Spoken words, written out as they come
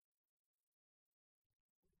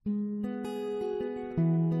One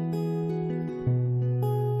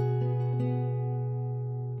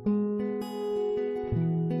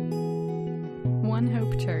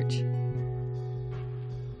Hope Church.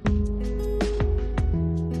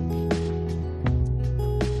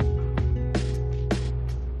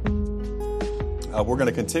 We're going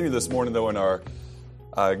to continue this morning, though, in our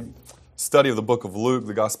study of the book of Luke,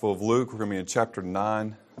 the Gospel of Luke. We're going to be in chapter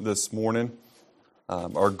 9 this morning.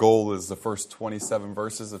 Our goal is the first 27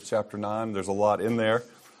 verses of chapter 9. There's a lot in there,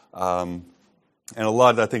 and a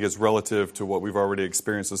lot that I think is relative to what we've already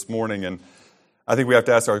experienced this morning. And I think we have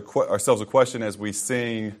to ask ourselves a question as we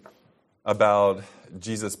sing about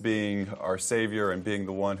Jesus being our Savior and being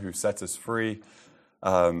the one who sets us free.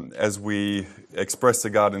 As we express to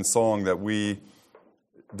God in song that we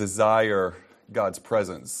desire God's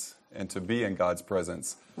presence and to be in God's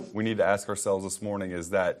presence, we need to ask ourselves this morning,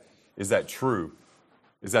 is that true?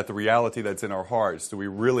 Is that the reality that's in our hearts? Do we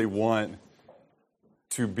really want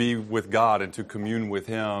to be with God and to commune with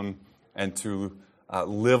Him and to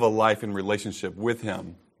live a life in relationship with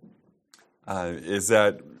Him? Is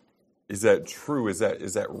that true? Is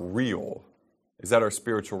that real? Is that our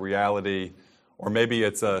spiritual reality? Or maybe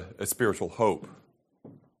it's a spiritual hope.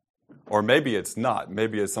 Or maybe it's not.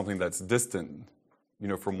 Maybe it's something that's distant,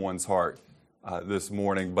 from one's heart this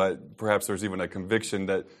morning. But perhaps there's even a conviction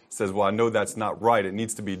that says, well, I know that's not right. It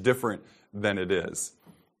needs to be different than it is.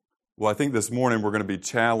 Well, I think this morning we're going to be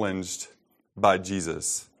challenged by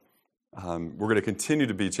Jesus. We're going to continue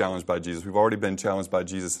to be challenged by Jesus. We've already been challenged by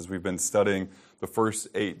Jesus as we've been studying the first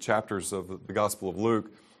 8 chapters of the Gospel of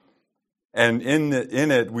Luke. And in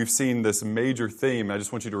it, we've seen this major theme. I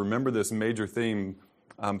just want you to remember this major theme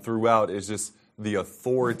throughout is just the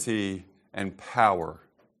authority and power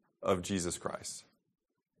of Jesus Christ.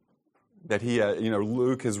 That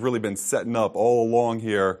Luke has really been setting up all along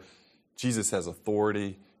here. Jesus has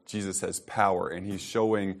authority, Jesus has power, and he's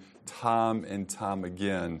showing time and time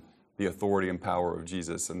again the authority and power of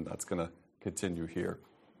Jesus, and that's going to continue here.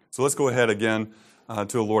 So let's go ahead again to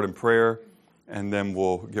the Lord in prayer, and then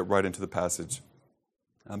we'll get right into the passage.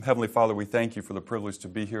 Heavenly Father, we thank you for the privilege to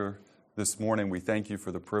be here this morning. We thank you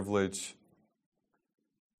for the privilege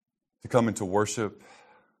to come into worship,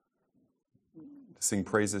 to sing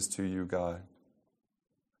praises to you, God,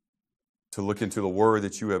 to look into the word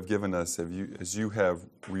that you have given us as you have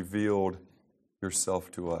revealed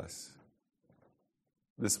yourself to us.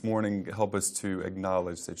 This morning, help us to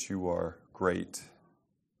acknowledge that you are great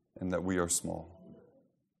and that we are small.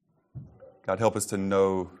 God, help us to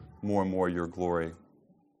know more and more your glory.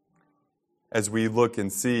 As we look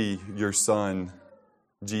and see your Son,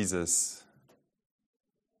 Jesus,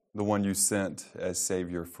 the one you sent as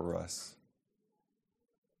Savior for us.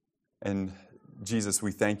 And Jesus,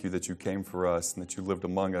 we thank you that you came for us and that you lived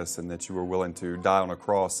among us and that you were willing to die on a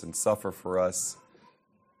cross and suffer for us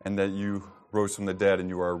and that you rose from the dead and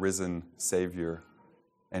you are a risen Savior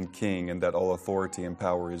and King and that all authority and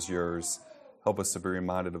power is yours. Help us to be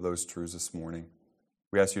reminded of those truths this morning.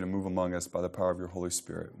 We ask you to move among us by the power of your Holy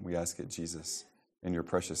Spirit. We ask it, Jesus, in your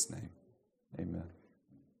precious name. Amen.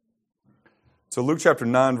 So Luke chapter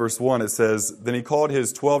 9, verse 1, it says, Then he called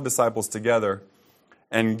his 12 disciples together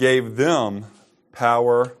and gave them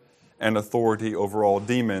power and authority over all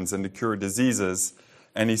demons and to cure diseases.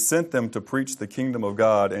 And he sent them to preach the kingdom of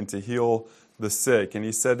God and to heal the sick. And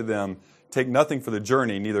he said to them, Take nothing for the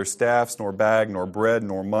journey, neither staffs, nor bag, nor bread,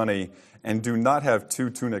 nor money, and do not have 2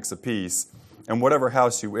 tunics apiece. And whatever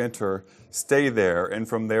house you enter, stay there, and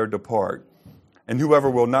from there depart. And whoever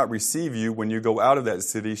will not receive you when you go out of that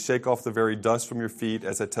city, shake off the very dust from your feet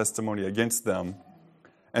as a testimony against them.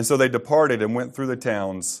 And so they departed and went through the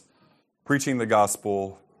towns, preaching the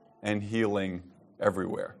gospel and healing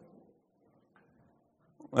everywhere.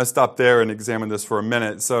 Let's stop there and examine this for a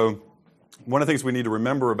minute. So one of the things we need to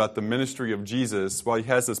remember about the ministry of Jesus, while he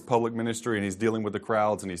has this public ministry and he's dealing with the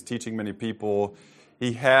crowds and he's teaching many people,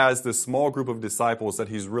 he has this small group of disciples that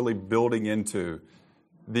he's really building into.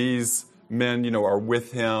 These men, are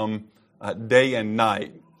with him day and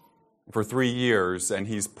night for 3 years, and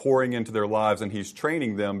he's pouring into their lives and he's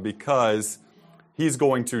training them because he's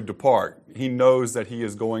going to depart. He knows that he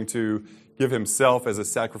is going to give himself as a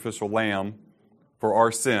sacrificial lamb for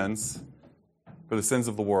our sins, for the sins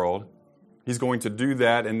of the world. He's going to do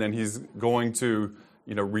that, and then he's going to,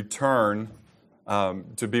 return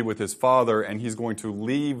to be with his Father, and he's going to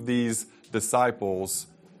leave these disciples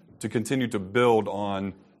to continue to build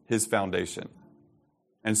on his foundation.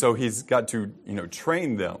 And so he's got to,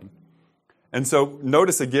 train them. And so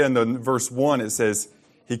notice again, in verse 1, it says,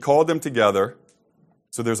 he called them together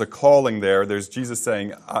So there's a calling there. There's Jesus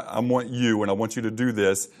saying, I want you, and I want you to do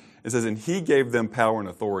this. It says, and he gave them power and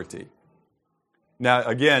authority. Now,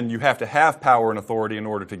 again, you have to have power and authority in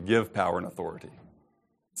order to give power and authority.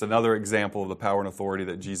 It's another example of the power and authority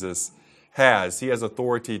that Jesus has. He has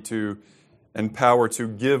authority to and power to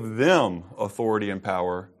give them authority and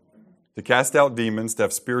power to cast out demons, to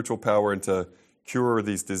have spiritual power, and to cure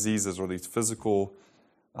these diseases or these physical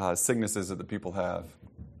sicknesses that the people have.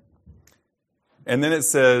 And then it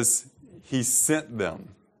says he sent them.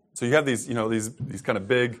 So you have these kind of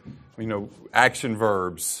big, action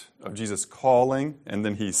verbs of Jesus calling, and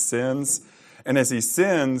then he sends. And as he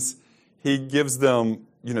sends, he gives them,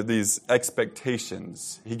 these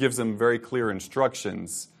expectations. He gives them very clear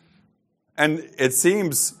instructions. And it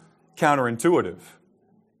seems counterintuitive.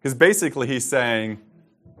 Because basically he's saying,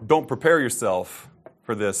 don't prepare yourself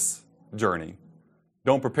for this journey.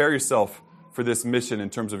 Don't prepare yourself for this mission in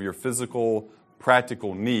terms of your physical,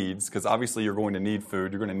 practical needs, because obviously you're going to need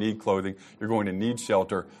food, you're going to need clothing, you're going to need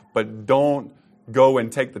shelter, but don't go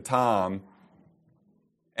and take the time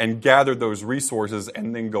and gather those resources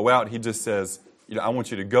and then go out. He just says, I want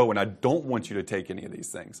you to go, and I don't want you to take any of these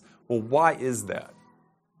things. Well, why is that?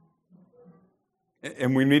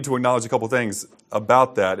 And we need to acknowledge a couple things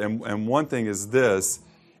about that. And one thing is that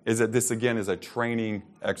this, again, is a training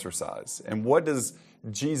exercise. And what does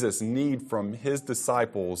Jesus need from his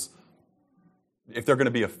disciples if they're going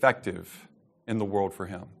to be effective in the world for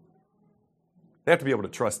him? They have to be able to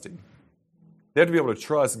trust him. They have to be able to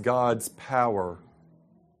trust God's power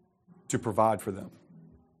to provide for them.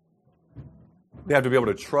 They have to be able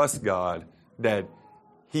to trust God that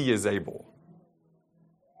he is able.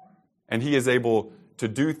 And he is able to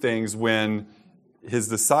do things when his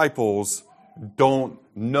disciples don't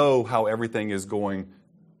know how everything is going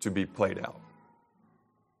to be played out.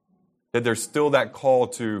 That there's still that call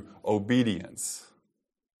to obedience.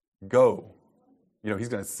 Go. He's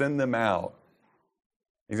going to send them out.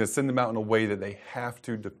 He's going to send them out in a way that they have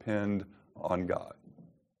to depend on God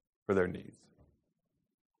for their needs.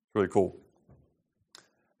 It's really cool.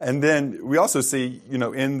 And then we also see,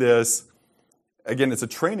 in this, again, it's a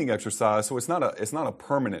training exercise, so it's not a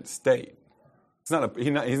permanent state.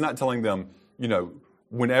 He's not telling them,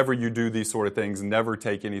 whenever you do these sort of things, never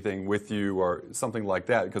take anything with you or something like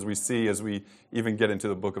that, because we see as we even get into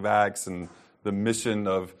the book of Acts and the mission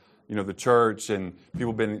of the church and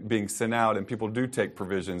people being sent out, and people do take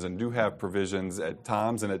provisions and do have provisions at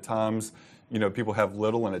times, and at times people have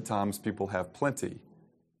little, and at times people have plenty.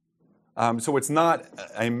 So it's not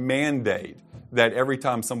a mandate that every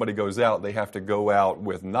time somebody goes out, they have to go out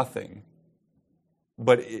with nothing.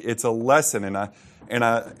 But it's a lesson, and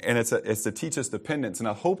it's to teach us dependence. And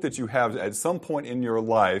I hope that you have at some point in your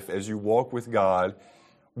life, as you walk with God,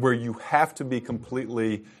 where you have to be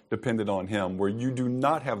completely dependent on him, where you do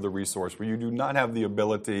not have the resource, where you do not have the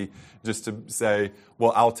ability just to say,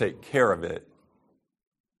 well, I'll take care of it.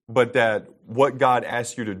 But that what God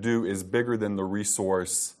asks you to do is bigger than the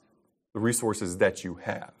resources that you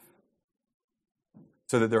have.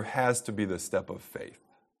 So that there has to be the step of faith.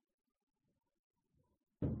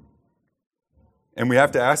 And we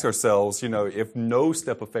have to ask ourselves, if no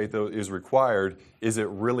step of faith is required, is it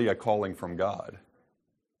really a calling from God?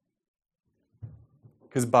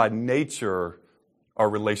 Because by nature, our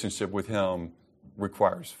relationship with him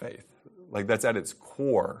requires faith. Like that's at its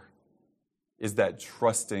core, is that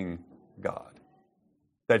trusting God.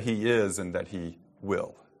 That he is and that he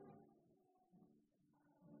will.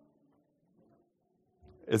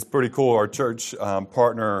 It's pretty cool. Our church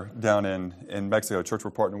partner down in Mexico, church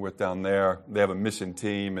we're partnering with down there, they have a mission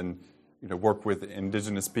team and work with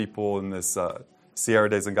indigenous people in this Sierra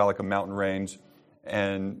de Zangalica mountain range.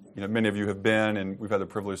 And many of you have been, and we've had the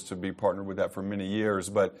privilege to be partnered with that for many years.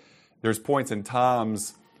 But there's points and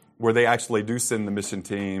times where they actually do send the mission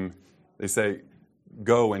team. They say,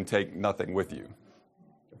 go and take nothing with you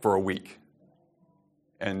for a week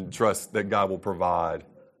and trust that God will provide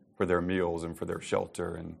for their meals and for their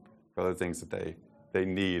shelter and for other things that they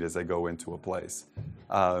need as they go into a place.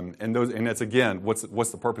 And that's, again, what's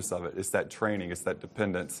the purpose of it? It's that training, it's that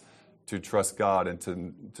dependence to trust God and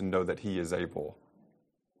to know that he is able.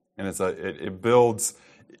 And it builds,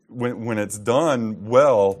 when it's done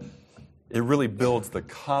well, it really builds the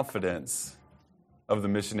confidence of the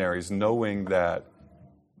missionaries, knowing that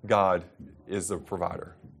God is the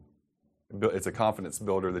provider. It's a confidence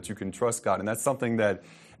builder that you can trust God. And that's something that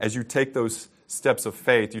as you take those steps of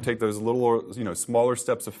faith, you take those little, smaller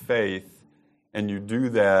steps of faith, and you do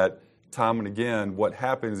that time and again, what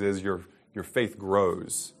happens is your faith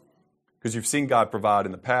grows. Because you've seen God provide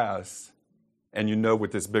in the past, and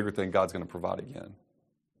with this bigger thing, God's going to provide again.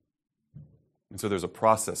 And so there's a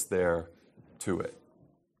process there to it.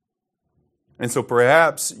 And so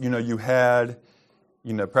perhaps, perhaps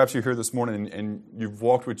you're here this morning and you've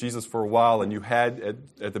walked with Jesus for a while, and you had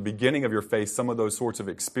at the beginning of your faith some of those sorts of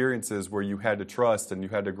experiences where you had to trust and you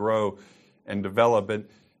had to grow and develop. And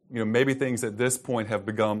maybe things at this point have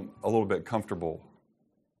become a little bit comfortable.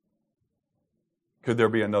 Could there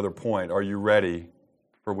be another point? Are you ready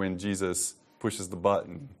for when Jesus pushes the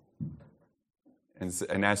button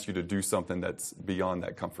and asks you to do something that's beyond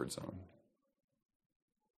that comfort zone?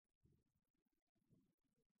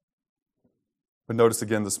 But notice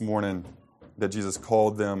again this morning that Jesus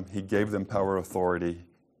called them, He gave them power and authority,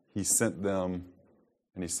 He sent them,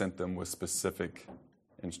 and He sent them with specific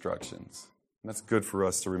instructions. And that's good for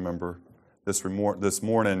us to remember this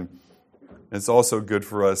morning. It's also good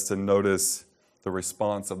for us to notice the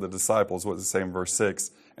response of the disciples. What does it say in verse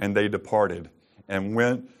 6? And they departed and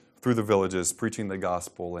went through the villages, preaching the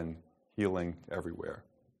gospel and healing everywhere.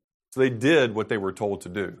 So they did what they were told to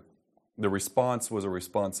do. The response was a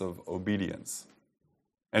response of obedience.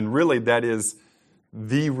 And really, that is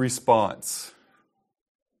the response.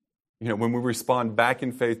 When we respond back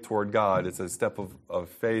in faith toward God, it's a step of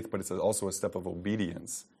faith, but it's also a step of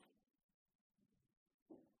obedience.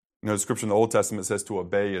 The scripture in the Old Testament says to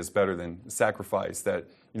obey is better than sacrifice. That,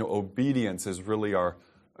 obedience is really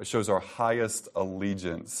shows our highest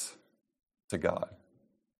allegiance to God.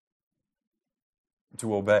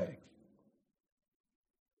 To obey.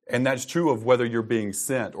 And that's true of whether you're being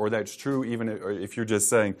sent, or that's true even if you're just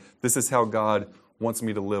saying, this is how God wants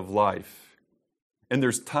me to live life. And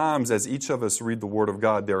there's times as each of us read the Word of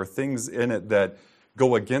God, there are things in it that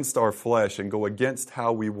go against our flesh and go against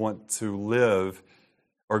how we want to live,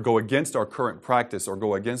 or go against our current practice, or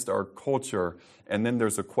go against our culture. And then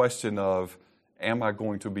there's a question of, am I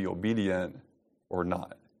going to be obedient or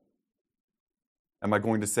not? Am I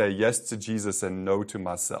going to say yes to Jesus and no to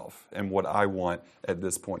myself and what I want at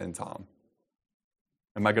this point in time?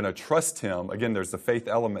 Am I going to trust Him? Again, there's the faith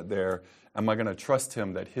element there. Am I going to trust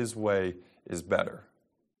Him that His way is better?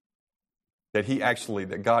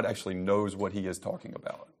 That God actually knows what He is talking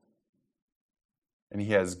about. And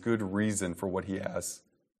He has good reason for what He asks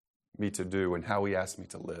me to do and how He asks me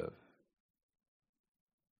to live.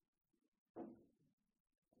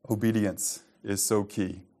 Obedience is so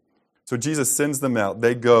key. So Jesus sends them out.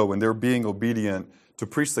 They go, and they're being obedient to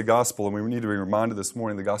preach the gospel. And we need to be reminded this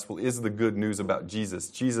morning the gospel is the good news about Jesus.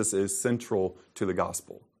 Jesus is central to the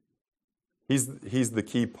gospel. He's the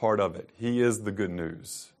key part of it. He is the good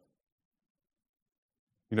news.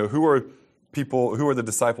 Who are the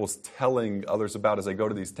disciples telling others about as they go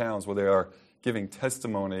to these towns where they are giving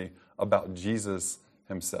testimony about Jesus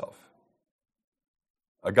Himself?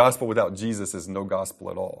 A gospel without Jesus is no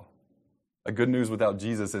gospel at all. A good news without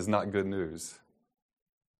Jesus is not good news.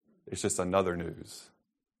 It's just another news.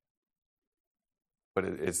 But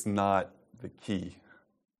it's not the key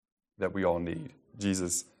that we all need,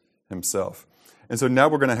 Jesus Himself. And so now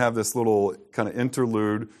we're going to have this little kind of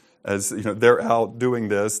interlude as they're out doing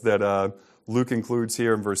this that Luke includes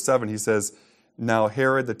here in verse 7. He says, now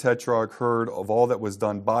Herod the Tetrarch heard of all that was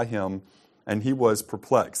done by him, and he was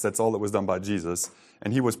perplexed. That's all that was done by Jesus.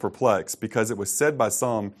 And he was perplexed because it was said by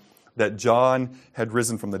some that John had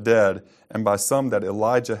risen from the dead, and by some that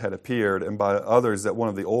Elijah had appeared, and by others that one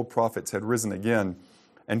of the old prophets had risen again.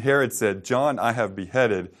 And Herod said, John I have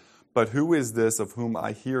beheaded, but who is this of whom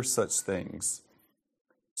I hear such things?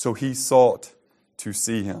 So he sought to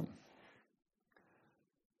see him.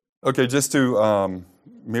 Okay, just to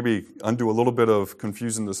maybe undo a little bit of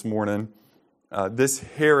confusion this morning, this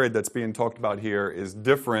Herod that's being talked about here is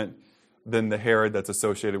different than the Herod that's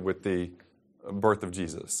associated with the birth of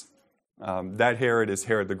Jesus. That Herod is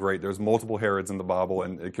Herod the Great. There's multiple Herods in the Bible,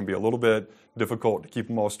 and it can be a little bit difficult to keep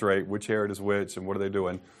them all straight. Which Herod is which, and what are they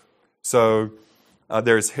doing? So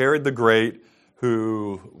there's Herod the Great,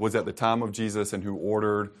 who was at the time of Jesus and who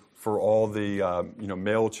ordered for all the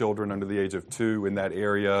male children under the age of 2 in that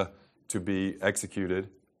area to be executed,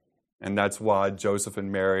 and that's why Joseph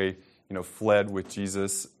and Mary fled with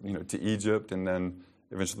Jesus to Egypt, and then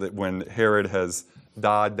eventually when Herod has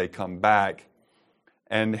died, they come back.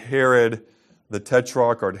 And Herod the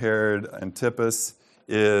Tetrarch, or Herod Antipas,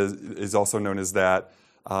 is also known as that,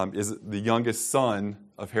 is the youngest son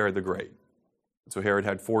of Herod the Great. So Herod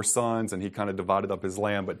had 4 sons, and he kind of divided up his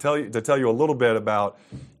land. But to tell you a little bit about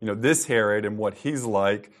this Herod and what he's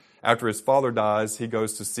like, after his father dies, he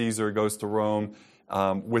goes to Caesar, goes to Rome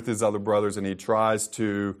with his other brothers, and he tries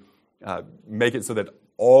to make it so that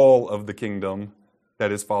all of the kingdom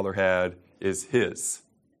that his father had is his.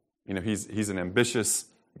 He's an ambitious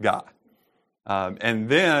guy. And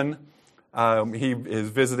then He is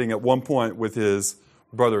visiting at one point with his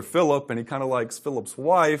brother Philip, and he kind of likes Philip's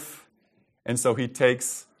wife, and so he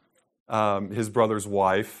takes his brother's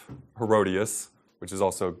wife, Herodias, which is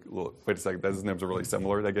also, wait a second, those names are really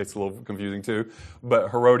similar. That gets a little confusing too.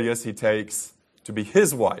 But Herodias he takes to be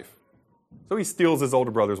his wife. So he steals his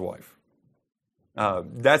older brother's wife.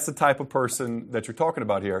 That's the type of person that you're talking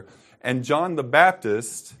about here. And John the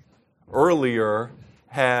Baptist earlier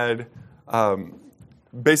had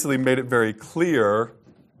basically made it very clear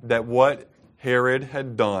that what Herod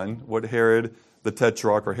had done, what Herod the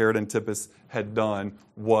Tetrarch or Herod Antipas had done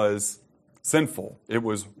was sinful. It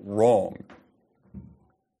was wrong.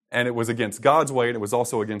 And it was against God's way, and it was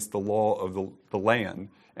also against the law of the land.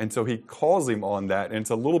 And so he calls him on that, and it's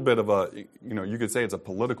a little bit of a, you could say it's a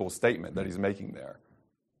political statement that he's making there.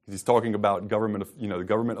 He's talking about government, the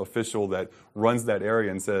government official that runs that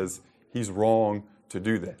area and says he's wrong to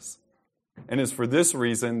do this. And it's for this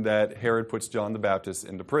reason that Herod puts John the Baptist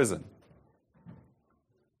into prison.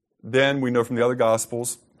 Then we know from the other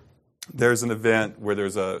Gospels, there's an event where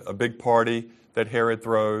there's a big party that Herod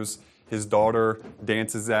throws. His daughter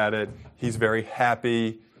dances at it. He's very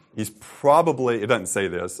happy. He's probably, it doesn't say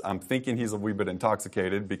this, I'm thinking he's a wee bit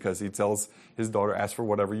intoxicated because he tells his daughter, ask for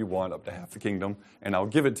whatever you want, up to half the kingdom, and I'll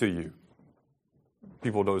give it to you.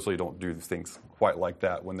 People usually don't do things quite like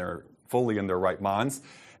that when they're fully in their right minds.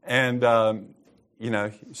 And,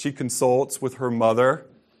 she consults with her mother,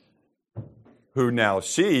 who now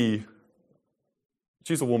she's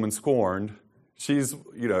a woman scorned. She's,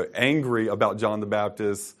 angry about John the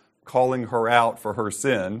Baptist, calling her out for her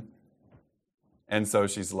sin. And so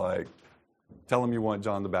she's like, tell him you want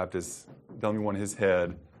John the Baptist, tell him you want his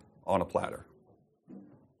head on a platter.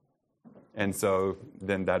 And so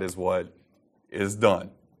then that is what is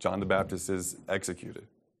done. John the Baptist is executed.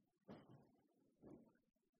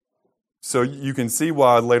 So you can see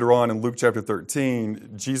why later on in Luke chapter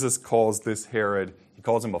 13, Jesus calls this Herod, he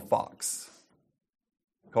calls him a fox.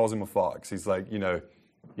 He calls him a fox. He's like,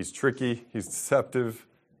 he's tricky, he's deceptive.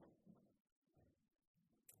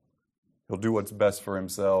 He'll do what's best for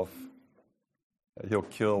himself. He'll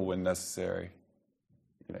kill when necessary.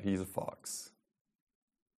 He's a fox.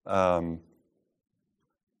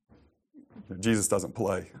 Jesus doesn't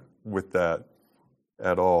play with that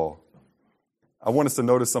at all. I want us to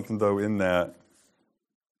notice something, though, in that.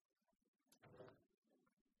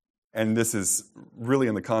 And this is really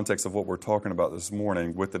in the context of what we're talking about this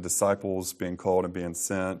morning with the disciples being called and being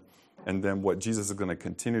sent, and then what Jesus is going to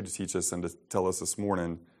continue to teach us and to tell us this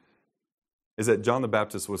morning is that John the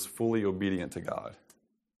Baptist was fully obedient to God.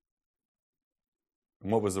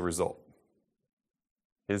 And what was the result?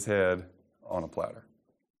 His head on a platter.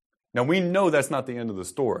 Now, we know that's not the end of the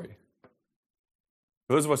story.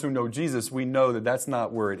 Those of us who know Jesus, we know that that's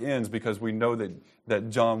not where it ends, because we know that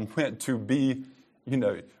John went to be,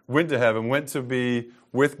 went to heaven, went to be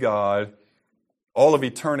with God all of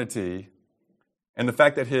eternity. And the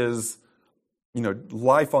fact that his,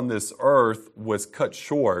 life on this earth was cut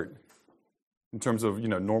short in terms of,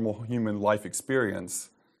 normal human life experience,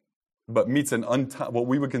 but meets what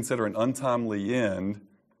we would consider an untimely end,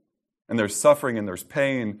 and there's suffering and there's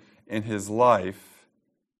pain in his life,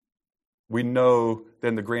 we know that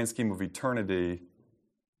in the grand scheme of eternity,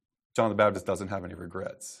 John the Baptist doesn't have any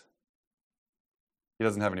regrets. He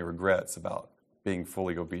doesn't have any regrets about being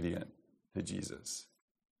fully obedient to Jesus.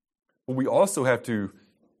 But we also have to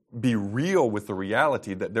be real with the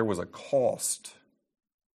reality that there was a cost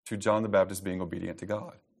to John the Baptist being obedient to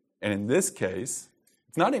God. And in this case,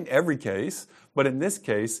 it's not in every case, but in this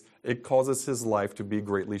case, it causes his life to be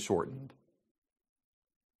greatly shortened.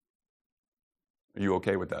 Are you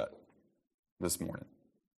okay with that this morning?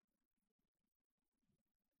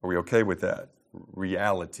 Are we okay with that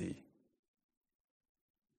reality?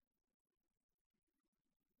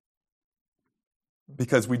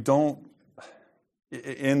 Because we don't,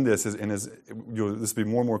 in this, and this will be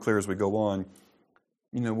more and more clear as we go on,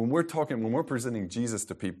 when we're presenting Jesus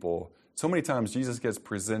to people, so many times Jesus gets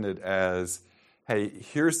presented as, hey,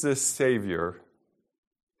 here's this Savior,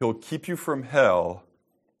 he'll keep you from hell,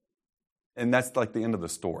 and that's like the end of the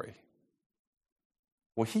story.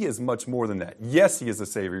 Well, he is much more than that. Yes, he is a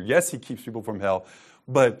Savior. Yes, he keeps people from hell.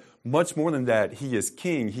 But much more than that, he is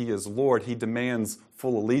King. He is Lord. He demands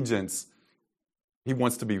full allegiance. He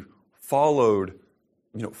wants to be followed,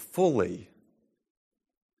 fully.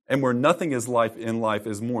 And where nothing in life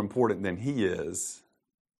is more important than he is,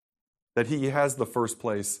 that he has the first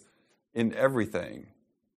place in everything.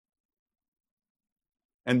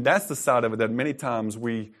 And that's the side of it that many times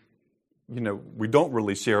we don't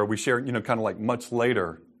really share. We share, kind of like much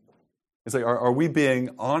later. It's like, are we being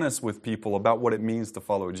honest with people about what it means to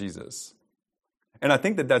follow Jesus? And I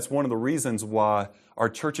think that that's one of the reasons why our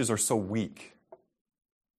churches are so weak.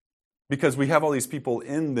 Because we have all these people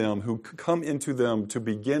in them who come into them to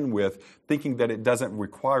begin with thinking that it doesn't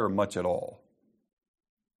require much at all.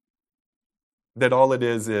 That all it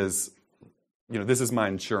is, this is my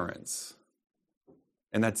insurance.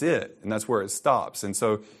 And that's it. And that's where it stops. And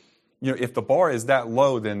so, if the bar is that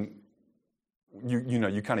low, then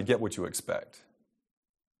you kind of get what you expect.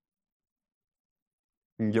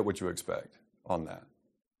 You can get what you expect on that.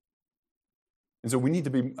 And so I think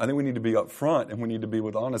we need to be upfront, and we need to be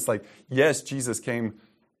honest. Like, yes, Jesus came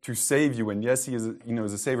to save you, and yes, he is,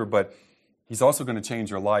 is a savior, but he's also going to change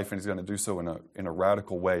your life, and he's going to do so in a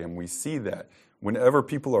radical way. And we see that whenever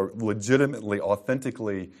people are legitimately,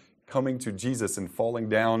 authentically coming to Jesus and falling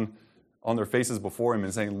down on their faces before him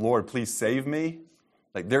and saying, Lord, please save me,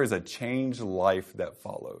 like there is a changed life that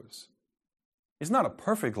follows. It's not a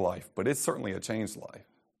perfect life, but it's certainly a changed life.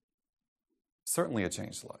 Certainly a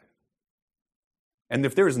changed life. And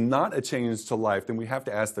if there is not a change to life, then we have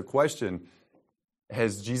to ask the question,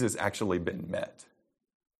 has Jesus actually been met?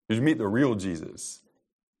 Did you meet the real Jesus?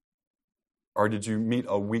 Or did you meet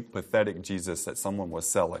a weak, pathetic Jesus that someone was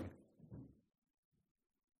selling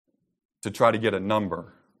to try to get a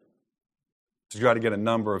number? To try to get a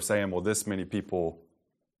number of saying, well, this many people,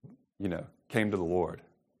 came to the Lord.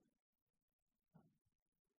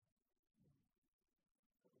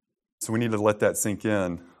 So we need to let that sink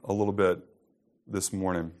in a little bit this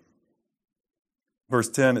morning. Verse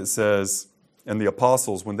 10, it says, and the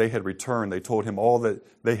apostles, when they had returned, they told him all that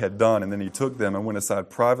they had done, and then he took them and went aside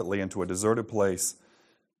privately into a deserted place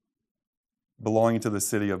belonging to the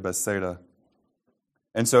city of Bethsaida.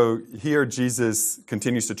 And so here Jesus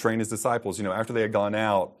continues to train his disciples. After they had gone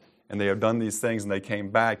out and they have done these things and they came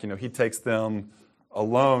back, he takes them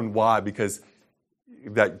alone. Why? Because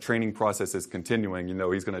that training process is continuing.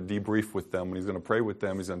 He's going to debrief with them, and he's going to pray with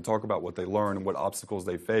them. He's going to talk about what they learned and what obstacles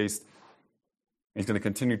they faced. He's going to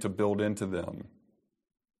continue to build into them.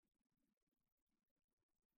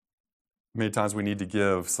 Many times we need to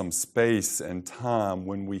give some space and time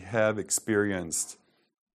when we have experienced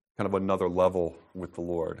kind of another level with the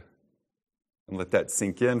Lord. And let that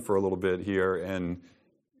sink in for a little bit here and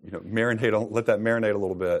let that marinate a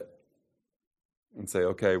little bit and say,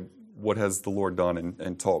 okay, what has the Lord done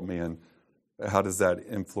and taught me, and how does that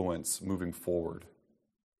influence moving forward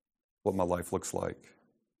what my life looks like?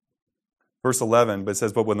 Verse 11, but it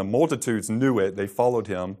says, but when the multitudes knew it, they followed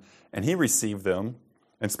him, and he received them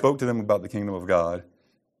and spoke to them about the kingdom of God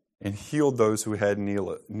and healed those who had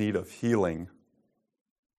need of healing.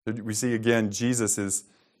 We see again, Jesus is,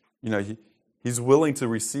 he's willing to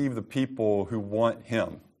receive the people who want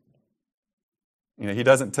him. He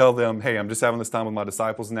doesn't tell them, hey, I'm just having this time with my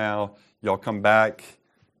disciples now. Y'all come back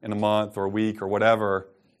in a month or a week or whatever.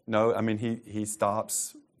 No, he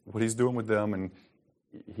stops what he's doing with them, and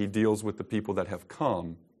he deals with the people that have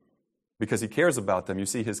come because he cares about them. You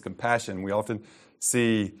see his compassion. We often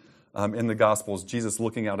see in the Gospels Jesus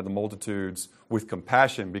looking out at the multitudes with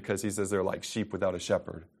compassion because he says they're like sheep without a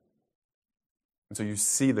shepherd. And so you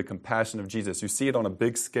see the compassion of Jesus. You see it on a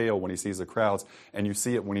big scale when he sees the crowds, and you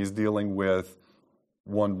see it when he's dealing with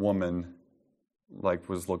one woman like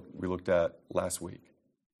we looked at last week.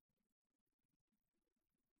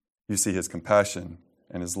 You see his compassion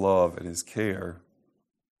and his love and his care,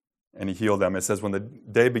 and he healed them. It says, when the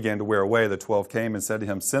day began to wear away, the 12 came and said to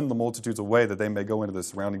him, send the multitudes away that they may go into the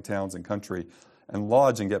surrounding towns and country and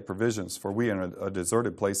lodge and get provisions, for we are in a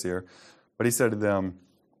deserted place here. But he said to them,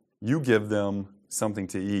 you give them something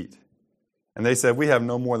to eat. And they said, we have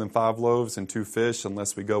no more than 5 loaves and 2 fish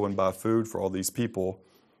unless we go and buy food for all these people.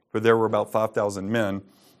 For there were about 5,000 men.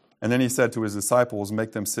 And then he said to his disciples,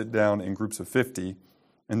 make them sit down in groups of 50.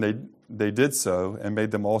 And they did so and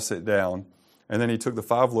made them all sit down. And then he took the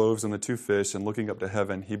 5 loaves and the 2 fish, and looking up to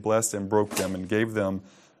heaven, he blessed and broke them and gave them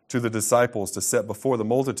to the disciples to set before the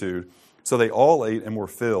multitude. So they all ate and were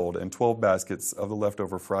filled, and 12 baskets of the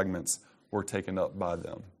leftover fragments were taken up by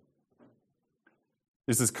them.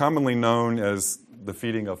 This is commonly known as the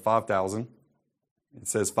feeding of 5,000. It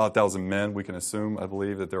says 5,000 men. We can assume, I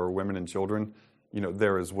believe, that there were women and children,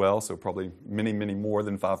 there as well. So probably many, many more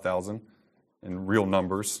than 5,000 in real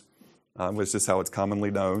numbers. It's just how it's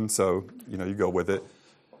commonly known. So, you go with it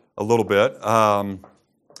a little bit.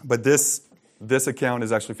 But this account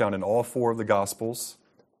is actually found in all 4 of the Gospels.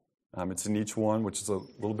 It's in each one, which is a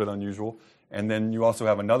little bit unusual. And then you also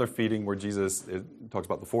have another feeding where Jesus talks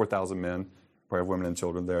about the 4,000 men. Probably have women and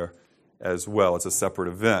children there as well. It's a separate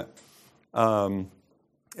event.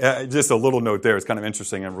 Just a little note there. It's kind of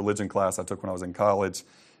interesting. In religion class I took when I was in college,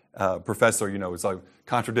 professor, it's like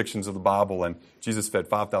contradictions of the Bible, and Jesus fed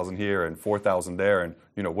 5,000 here and 4,000 there, and,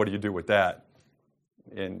 what do you do with that?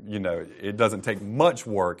 And, it doesn't take much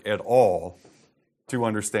work at all to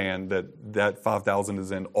understand that 5,000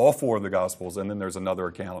 is in all four of the Gospels, and then there's another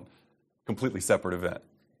account, completely separate event.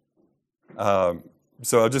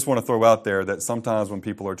 So I just want to throw out there that sometimes when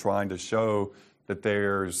people are trying to show that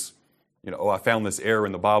there's, I found this error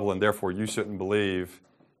in the Bible and therefore you shouldn't believe,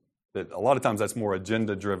 that a lot of times that's more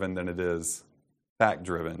agenda-driven than it is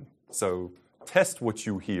fact-driven. So test what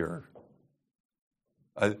you hear.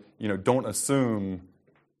 Don't assume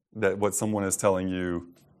that what someone is telling you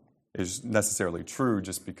is necessarily true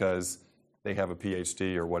just because they have a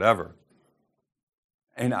PhD or whatever.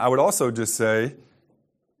 And I would also just say,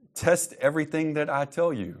 test everything that I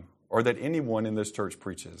tell you or that anyone in this church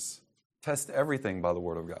preaches. Test everything by the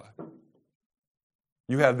Word of God.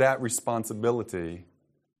 You have that responsibility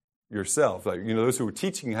yourself. Those who are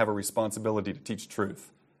teaching have a responsibility to teach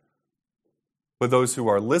truth. But those who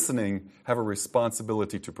are listening have a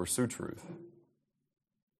responsibility to pursue truth.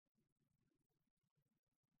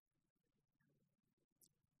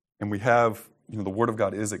 And we have, the Word of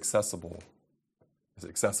God is accessible. It's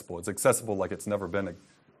accessible. It's accessible like it's never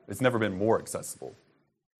been more accessible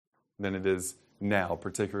than it is now,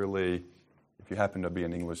 particularly if you happen to be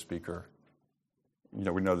an English speaker.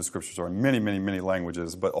 We know the Scriptures are in many, many, many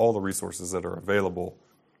languages, but all the resources that are available,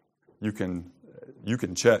 you can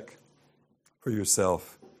check for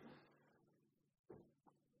yourself.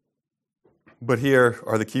 But here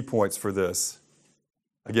are the key points for this.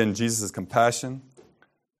 Again, Jesus' compassion,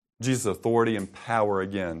 Jesus' authority and power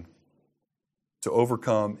again to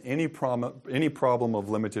overcome any problem of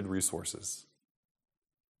limited resources.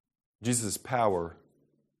 Jesus' power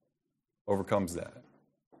overcomes that.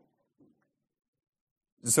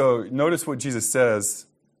 So notice what Jesus says,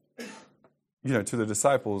 to the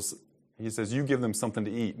disciples. He says, you give them something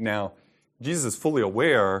to eat. Now, Jesus is fully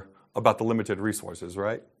aware about the limited resources,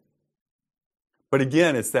 right? But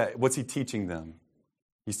again, it's that, what's he teaching them?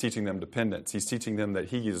 He's teaching them dependence. He's teaching them that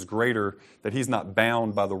he is greater, that he's not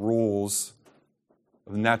bound by the rules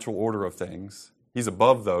of the natural order of things. He's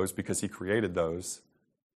above those because he created those.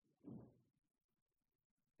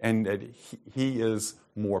 And that he is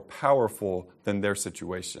more powerful than their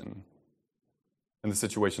situation and the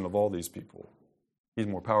situation of all these people. He's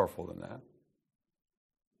more powerful than that.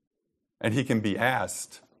 And he can be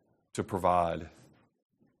asked to provide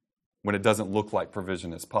when it doesn't look like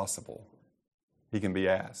provision is possible. He can be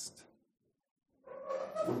asked.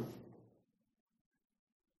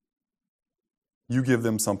 You give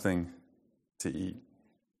them something to eat.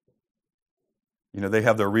 They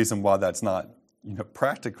have their reason why that's not,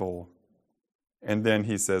 practical. And then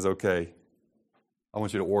he says, okay, I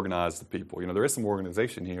want you to organize the people. There is some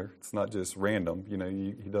organization here. It's not just random.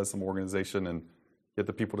 He does some organization and get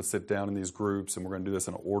the people to sit down in these groups, and we're going to do this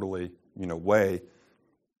in an orderly, way,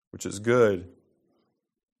 which is good.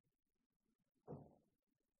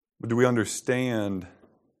 But do we understand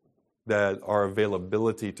that our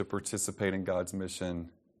availability to participate in God's mission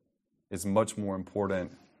is much more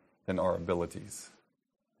important than our abilities?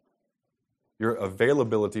 Your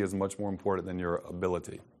availability is much more important than your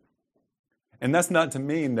ability. And that's not to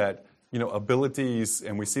mean that, abilities,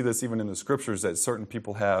 and we see this even in the Scriptures, that certain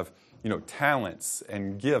people have, talents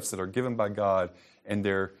and gifts that are given by God, and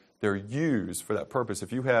they're used for that purpose.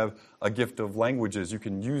 If you have a gift of languages, you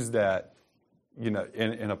can use that, in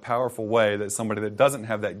a powerful way that somebody that doesn't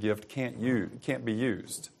have that gift can't be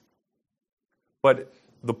used. But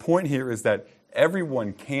the point here is that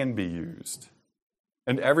everyone can be used.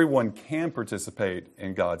 And everyone can participate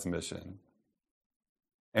in God's mission.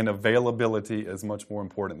 And availability is much more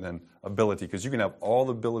important than ability, because you can have all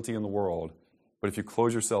the ability in the world, but if you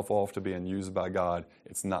close yourself off to being used by God,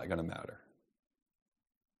 it's not going to matter.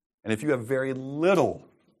 And if you have very little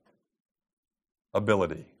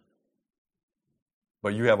ability,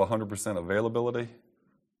 but you have 100% availability,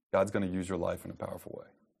 God's going to use your life in a powerful way.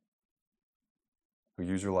 He'll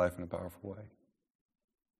use your life in a powerful way.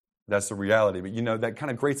 That's the reality. But, that kind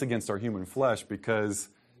of grates against our human flesh because,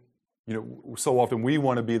 so often we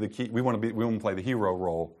want to be the key. We want to play the hero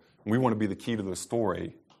role. We want to be the key to the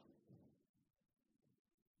story.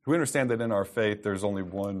 We understand that in our faith, there's only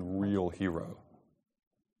one real hero.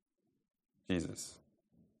 Jesus.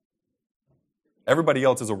 Everybody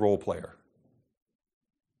else is a role player.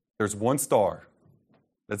 There's one star.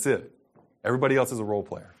 That's it. Everybody else is a role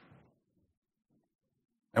player.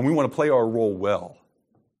 And we want to play our role well.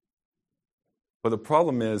 But the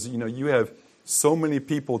problem is, you have so many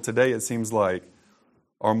people today, it seems like,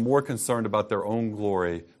 are more concerned about their own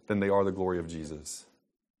glory than they are the glory of Jesus.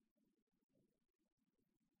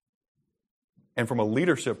 And from a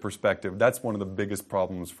leadership perspective, that's one of the biggest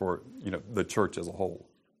problems for the church as a whole.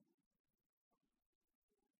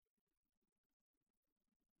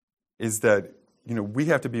 Is that we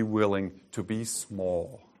have to be willing to be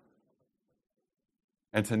small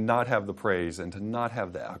and to not have the praise and to not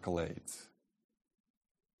have the accolades.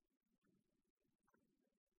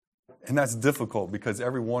 And that's difficult because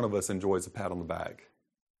every one of us enjoys a pat on the back.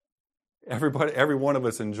 Every one of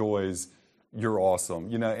us enjoys, you're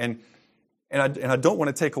awesome, And I don't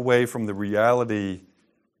want to take away from the reality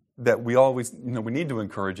that we always, we need to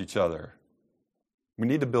encourage each other. We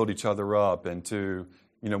need to build each other up and to,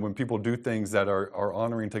 when people do things that are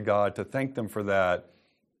honoring to God, to thank them for that.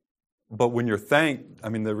 But when you're thanked,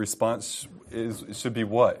 the response should be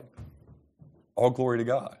what? All glory to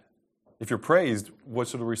God. If you're praised, what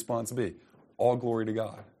should the response be? All glory to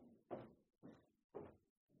God.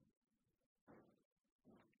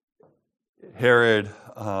 Herod,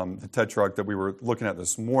 the tetrarch that we were looking at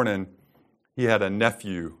this morning, he had a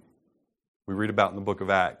nephew we read about in the book of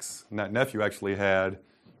Acts. And that nephew actually had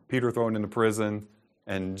Peter thrown into prison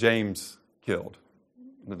and James killed,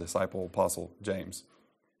 the disciple apostle James.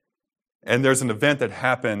 And there's an event that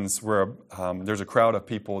happens where there's a crowd of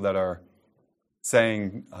people that are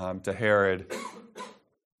saying to Herod,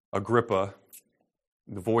 Agrippa,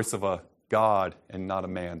 the voice of a God and not a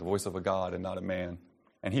man, the voice of a God and not a man.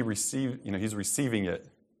 And he's receiving it.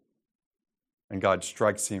 And God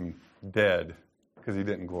strikes him dead because he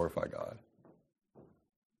didn't glorify God.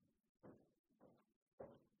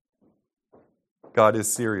 God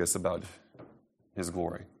is serious about his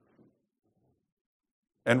glory.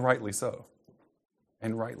 And rightly so.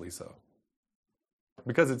 And rightly so.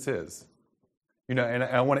 Because it's his. And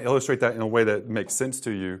I want to illustrate that in a way that makes sense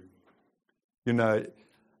to you.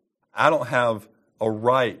 I don't have a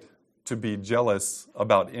right to be jealous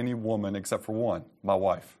about any woman except for one, my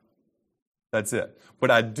wife. That's it.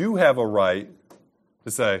 But I do have a right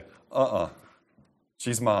to say,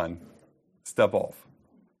 she's mine. Step off.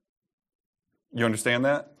 You understand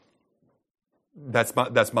that?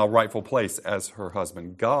 That's my rightful place as her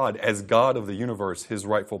husband. God, as God of the universe, his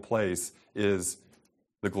rightful place is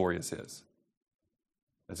the glory is his.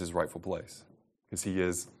 That's his rightful place. Because he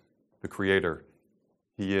is the creator.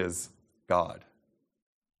 He is God.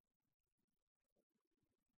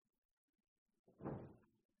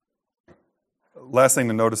 Last thing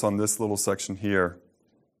to notice on this little section here,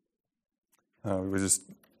 was just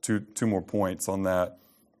two more points on that,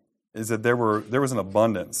 is that there was an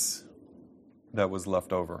abundance that was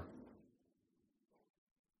left over.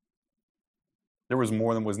 There was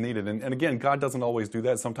more than was needed. And again, God doesn't always do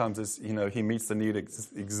that. Sometimes it's, he meets the need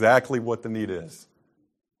exactly what the need is.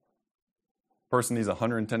 Person needs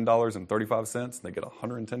 $110.35, and they get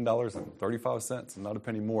 $110.35 and not a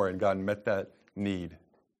penny more, and God met that need.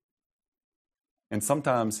 And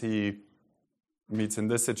sometimes he meets in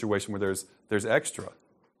this situation where there's extra.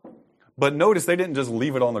 But notice they didn't just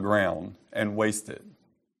leave it on the ground and waste it.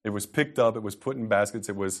 It was picked up, it was put in baskets,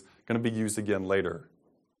 it was going to be used again later.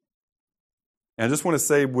 And I just want to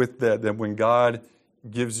say with that when God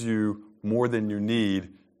gives you more than you need,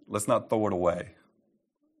 let's not throw it away.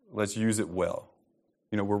 Let's use it well.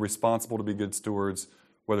 We're responsible to be good stewards,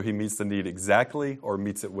 whether he meets the need exactly or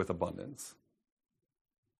meets it with abundance.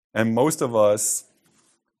 And most of us,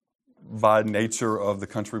 by nature of the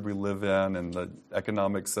country we live in and the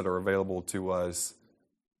economics that are available to us,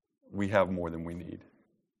 we have more than we need.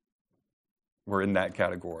 We're in that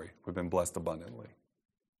category. We've been blessed abundantly.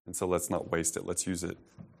 And so let's not waste it. Let's use it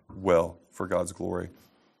well for God's glory.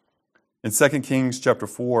 In 2 Kings chapter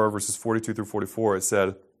 4, verses 42 through 44, it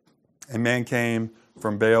said, "A man came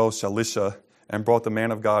from Baal Shalisha and brought the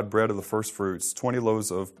man of God bread of the first fruits, 20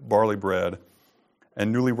 loaves of barley bread,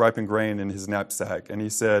 and newly ripened grain in his knapsack. And he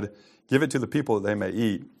said, 'Give it to the people that they may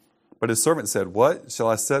eat.' But his servant said, 'What? Shall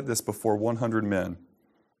I set this before 100 men?'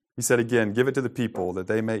 He said again, 'Give it to the people that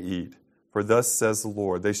they may eat. For thus says the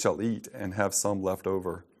Lord, they shall eat and have some left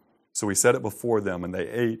over.' So he set it before them, and they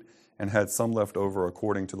ate and had some left over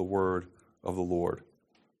according to the word of the Lord."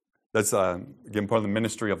 That's, again, part of the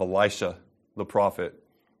ministry of Elisha, the prophet,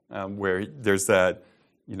 where there's that,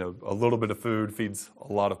 a little bit of food feeds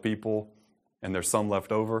a lot of people, and there's some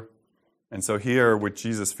left over. And so here, with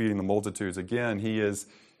Jesus feeding the multitudes, again, he is,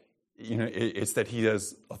 it's that he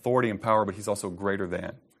has authority and power, but he's also greater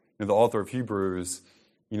than. The author of Hebrews,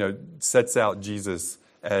 sets out Jesus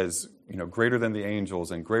as, greater than the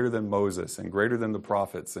angels and greater than Moses and greater than the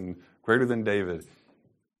prophets and greater than David.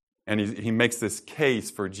 And he makes this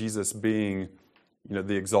case for Jesus being,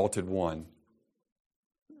 the exalted one,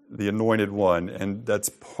 the anointed one. And that's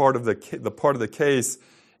part of the part of the case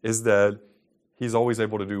is that He's always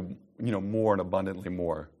able to do, more and abundantly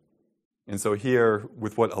more. And so here,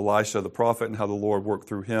 with what Elisha, the prophet, and how the Lord worked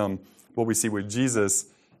through him, what we see with Jesus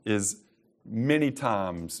is many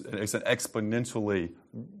times, it's an exponentially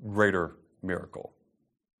greater miracle.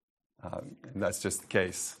 And that's just the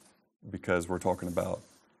case because we're talking about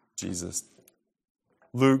Jesus.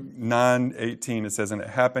 Luke 9:18, it says, "And it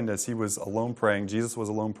happened as he was alone praying," Jesus was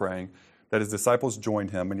alone praying, "that his disciples joined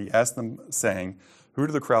him, and he asked them, saying, 'Who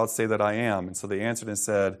do the crowds say that I am?' And so they answered and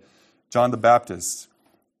said, 'John the Baptist,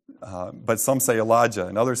 but some say Elijah,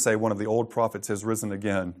 and others say one of the old prophets has risen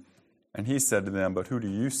again.' And he said to them, 'But who do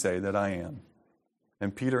you say that I am?'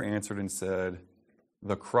 And Peter answered and said,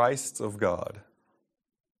 'The Christ of God.'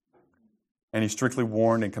 And he strictly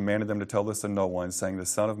warned and commanded them to tell this to no one, saying, 'The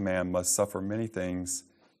Son of Man must suffer many things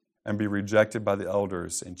and be rejected by the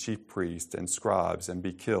elders and chief priests and scribes and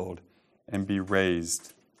be killed and be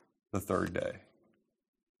raised the third day.'"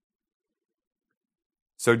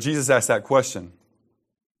 So Jesus asked that question,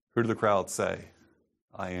 who do the crowds say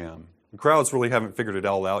I am? The crowds really haven't figured it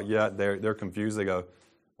all out yet. They're confused. They go,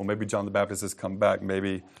 well, maybe John the Baptist has come back.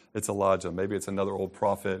 Maybe it's Elijah. Maybe it's another old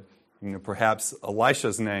prophet. Perhaps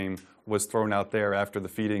Elisha's name was thrown out there after the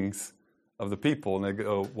feedings of the people. And they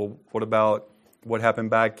go, well, what about what happened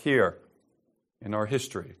back here in our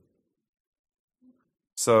history?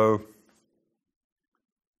 So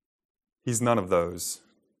he's none of those.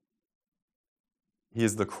 He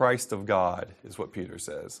is the Christ of God, is what Peter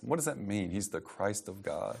says. What does that mean? He's the Christ of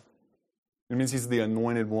God. It means he's the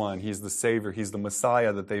anointed one. He's the Savior. He's the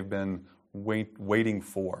Messiah that they've been waiting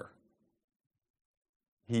for.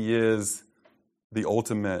 He is the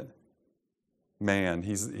ultimate man.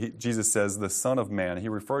 Jesus says, the Son of Man. He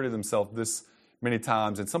referred to himself this many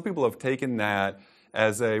times. And some people have taken that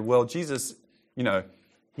as Jesus,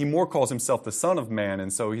 he more calls himself the Son of Man.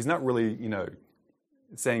 And so he's not really,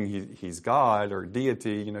 saying he's God or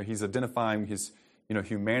deity. He's identifying his,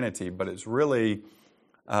 humanity. But it's really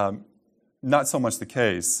not so much the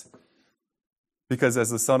case. Because as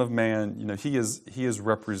the Son of Man, he is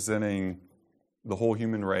representing the whole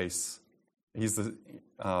human race. He's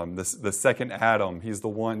the second Adam. He's the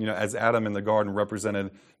one, as Adam in the garden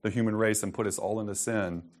represented the human race and put us all into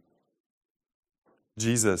sin.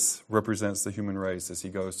 Jesus represents the human race as he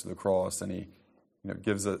goes to the cross and he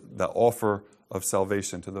gives the offer of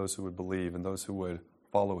salvation to those who would believe and those who would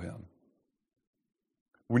follow him.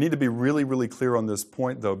 We need to be really, really clear on this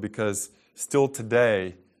point, though, because still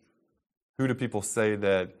today, who do people say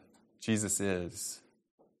that Jesus is?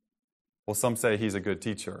 Well, some say he's a good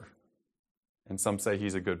teacher, and some say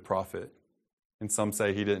he's a good prophet, and some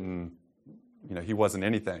say he wasn't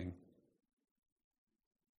anything.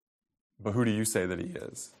 But who do you say that he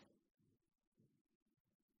is?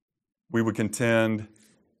 We would contend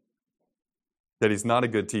that he's not a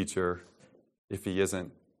good teacher if he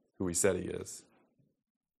isn't who he said he is.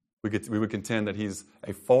 We would contend that he's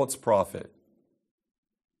a false prophet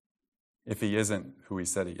if he isn't who he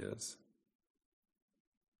said he is.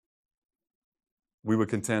 We would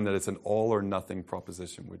contend that it's an all or nothing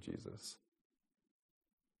proposition with Jesus.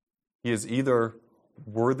 He is either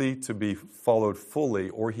worthy to be followed fully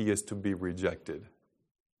or he is to be rejected.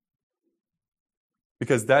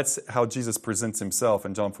 Because that's how Jesus presents himself.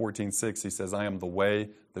 In John 14:6, he says, "I am the way,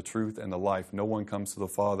 the truth, and the life. No one comes to the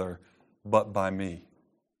Father but by me."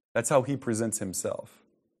 That's how he presents himself.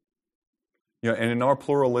 And in our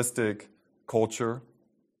pluralistic culture,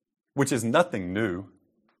 which is nothing new.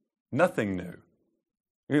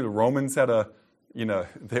 The Romans had they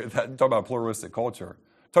talk about pluralistic culture.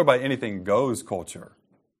 Talk about anything goes culture.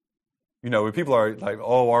 When people are like,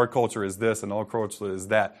 oh, our culture is this and our culture is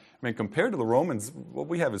that. I mean, compared to the Romans, what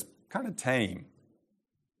we have is kind of tame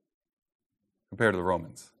compared to the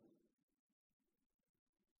Romans.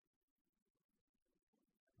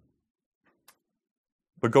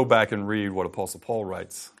 But go back and read what Apostle Paul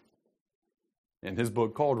writes in his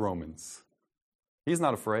book called Romans. He's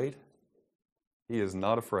not afraid. He is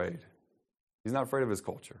not afraid. He's not afraid of his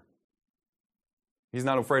culture. He's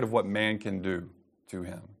not afraid of what man can do to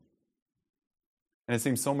him. And it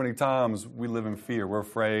seems so many times we live in fear. We're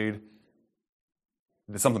afraid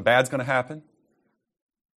that something bad's going to happen,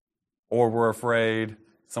 or we're afraid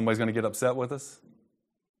somebody's going to get upset with us.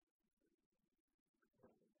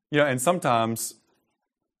 And sometimes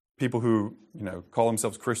people who, call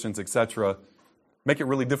themselves Christians, etc., make it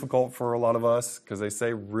really difficult for a lot of us because they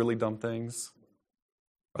say really dumb things,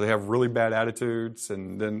 or they have really bad attitudes,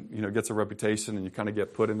 and then, gets a reputation, and you kind of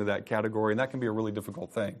get put into that category, and that can be a really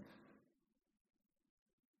difficult thing.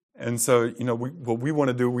 And so, what we want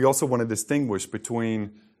to do, we also want to distinguish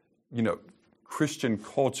between, Christian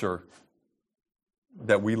culture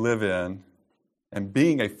that we live in and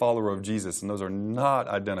being a follower of Jesus, and those are not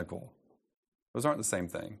identical. Those aren't the same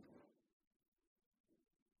thing.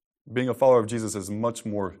 Being a follower of Jesus is much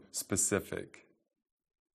more specific.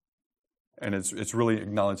 And it's really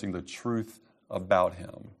acknowledging the truth about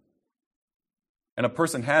him. And a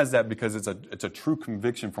person has that because it's a true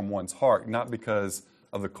conviction from one's heart, not because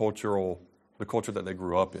of the culture that they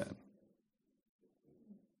grew up in.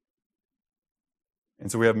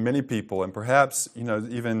 And so we have many people, and perhaps,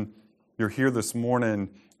 even you're here this morning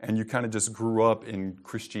and you kind of just grew up in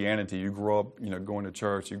Christianity. You grew up, going to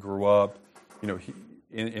church. You grew up,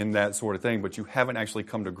 in that sort of thing, but you haven't actually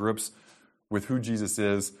come to grips with who Jesus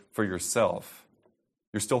is for yourself.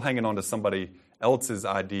 You're still hanging on to somebody else's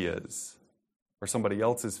ideas or somebody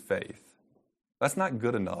else's faith. That's not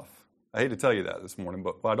good enough. I hate to tell you that this morning,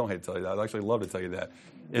 but I don't hate to tell you that. I'd actually love to tell you that.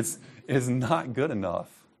 It's not good enough.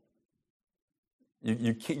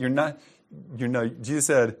 You can't, you're not, Jesus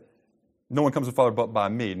said, no one comes to the Father but by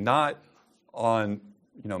me, not on,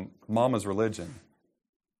 mama's religion.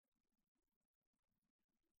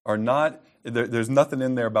 Or not, there's nothing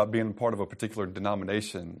in there about being part of a particular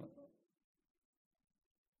denomination,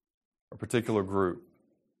 a particular group.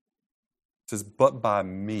 It says, but by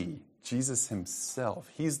me, Jesus himself.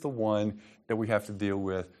 He's the one that we have to deal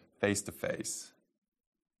with face to face.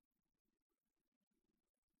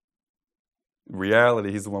 In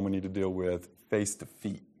reality, he's the one we need to deal with face to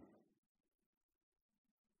feet.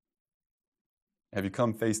 Have you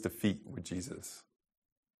come face to feet with Jesus?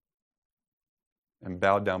 And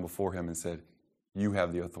bowed down before him and said, you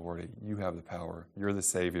have the authority, you have the power, you're the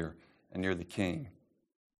Savior, and you're the King.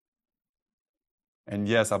 And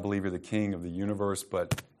yes, I believe you're the King of the universe,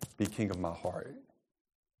 but be King of my heart.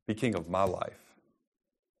 Be King of my life.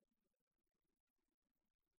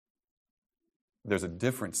 There's a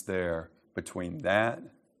difference there between that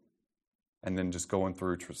and then just going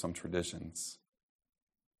through some traditions.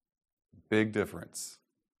 Big difference.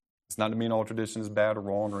 It's not to mean all tradition is bad or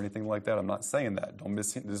wrong or anything like that. I'm not saying that.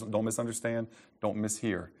 Don't misunderstand. Don't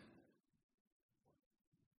mishear.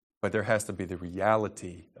 But there has to be the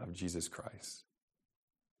reality of Jesus Christ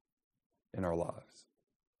in our lives.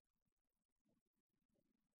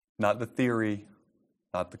 Not the theory,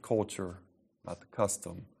 not the culture, not the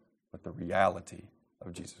custom, but the reality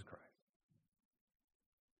of Jesus Christ.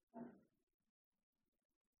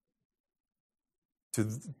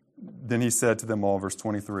 Then he said to them all, verse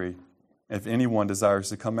 23, if anyone desires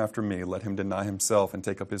to come after me, let him deny himself and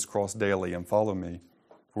take up his cross daily and follow me.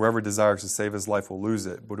 Whoever desires to save his life will lose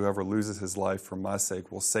it, but whoever loses his life for my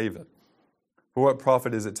sake will save it. For what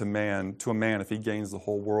profit is it to a man if he gains the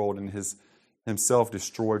whole world and is himself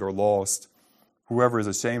destroyed or lost? Whoever is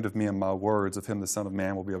ashamed of me and my words, of him the Son of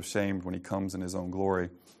Man will be ashamed when he comes in his own glory,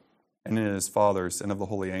 and in his Father's and of the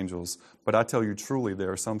holy angels. But I tell you truly,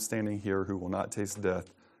 there are some standing here who will not taste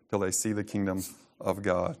death till they see the kingdom of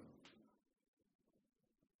God.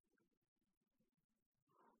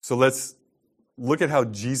 So let's look at how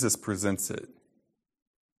Jesus presents it.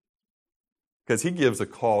 Because he gives a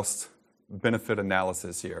cost-benefit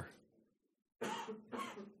analysis here.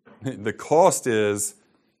 The cost is,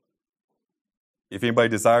 if anybody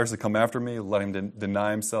desires to come after me, let him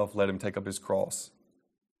deny himself, let him take up his cross.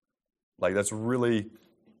 Like, that's really,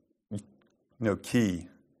 key.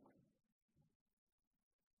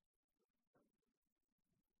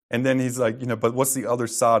 And then he's like, but what's the other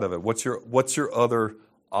side of it? What's your other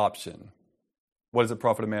option? What does it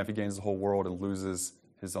profit a man if he gains the whole world and loses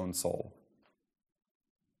his own soul?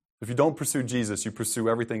 If you don't pursue Jesus, you pursue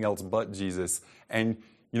everything else but Jesus. And,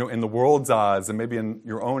 in the world's eyes, and maybe in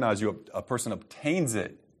your own eyes, a person obtains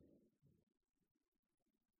it.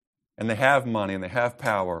 And they have money, and they have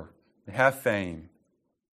power, they have fame.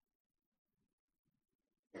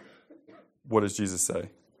 What does Jesus say?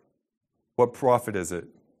 What profit is it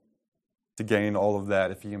to gain all of that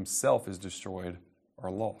if he himself is destroyed or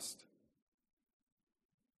lost?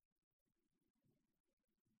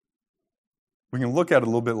 We can look at it a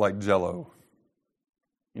little bit like Jell-O.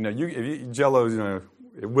 Jell-O,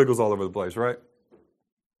 it wiggles all over the place, right?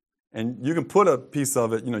 And you can put a piece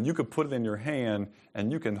of it, you could put it in your hand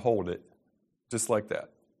and you can hold it just like that.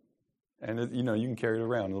 And, you can carry it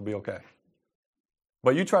around. It'll be okay.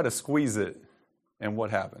 But you try to squeeze it, and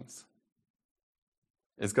what happens?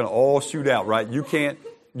 It's going to all shoot out, right? You can't,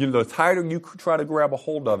 the tighter you try to grab a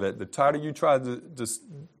hold of it, the tighter you try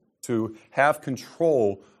to have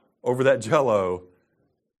control over that Jell-O,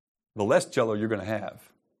 the less Jell-O you're going to have.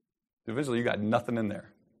 Eventually, you got nothing in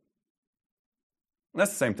there. And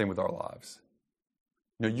that's the same thing with our lives.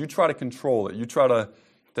 You try to control it. You try to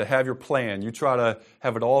have your plan. You try to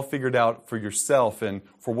have it all figured out for yourself and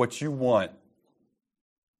for what you want.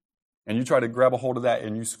 And you try to grab a hold of that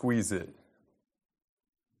and you squeeze it.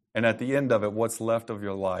 And at the end of it, what's left of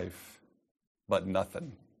your life but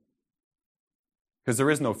nothing? Because there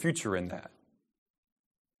is no future in that.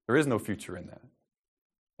 There is no future in that.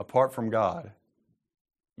 Apart from God,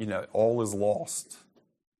 all is lost.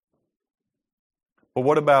 But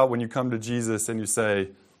what about when you come to Jesus and you say,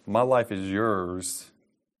 my life is yours,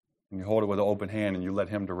 and you hold it with an open hand and you let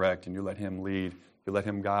him direct and you let him lead, you let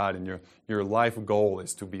him guide, and your life goal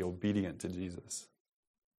is to be obedient to Jesus.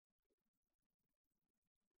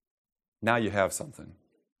 Now you have something.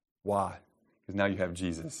 Why? Because now you have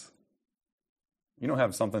Jesus. You don't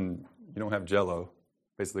have something, you don't have Jell-O,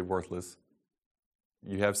 basically worthless.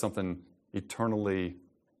 You have something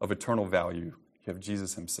of eternal value. You have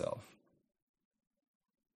Jesus himself.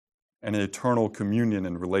 And an eternal communion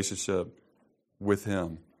and relationship with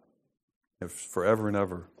him forever and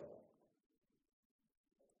ever.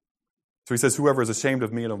 So he says, whoever is ashamed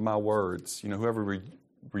of me and of my words, whoever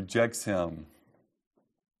rejects him,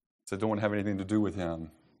 says, don't want to have anything to do with him.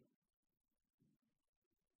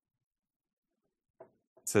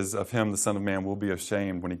 It says, of him the Son of Man will be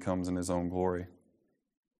ashamed when he comes in his own glory.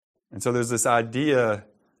 And so there's this idea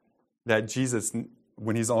that Jesus,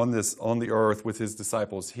 when he's on the earth with his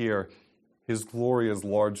disciples here, his glory is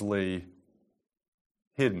largely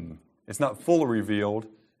hidden. It's not fully revealed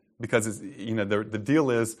because the deal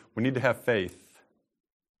is we need to have faith.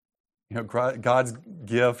 God's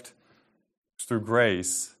gift is through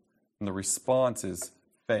grace, and the response is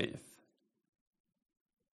faith.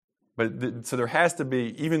 But so there has to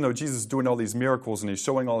be, even though Jesus is doing all these miracles and he's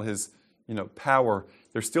showing all his power,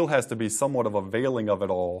 there still has to be somewhat of a veiling of it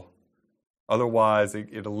all. Otherwise,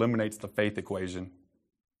 it eliminates the faith equation.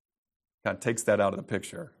 Kind of takes that out of the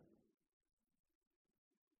picture.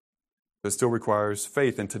 It still requires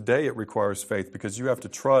faith. And today it requires faith because you have to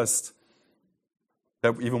trust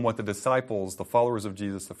that even what the disciples, the followers of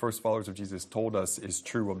Jesus, the first followers of Jesus told us is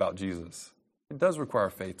true about Jesus. It does require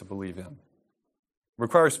faith to believe him. It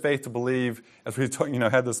requires faith to believe, as we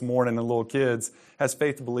had this morning in little kids, has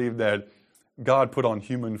faith to believe that God put on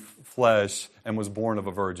human flesh and was born of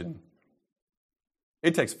a virgin.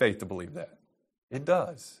 It takes faith to believe that. It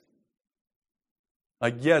does.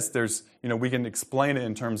 Yes, there's, we can explain it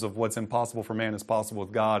in terms of what's impossible for man is possible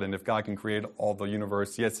with God, and if God can create all the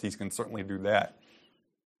universe, yes, he can certainly do that.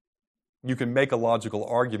 You can make a logical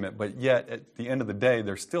argument, but yet, at the end of the day,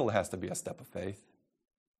 there still has to be a step of faith.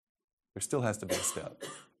 There still has to be a step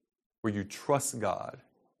where you trust God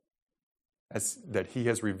that he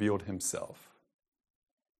has revealed himself.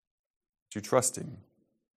 You trust him.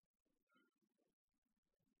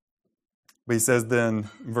 But he says then,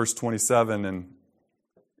 in verse 27, and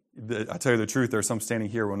I tell you the truth, there are some standing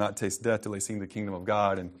here who will not taste death till they see the kingdom of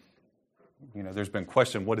God. And, there's been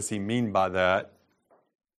question, what does he mean by that?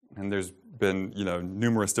 And there's been,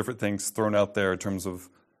 numerous different things thrown out there in terms of,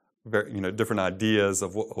 different ideas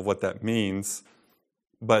of what that means.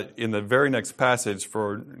 But in the very next passage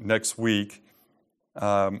for next week,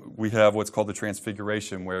 we have what's called the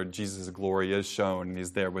Transfiguration, where Jesus' glory is shown. And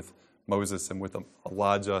he's there with Moses and with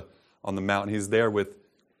Elijah on the mountain. He's there with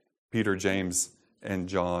Peter, James, and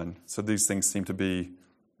John. So these things seem to be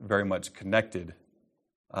very much connected,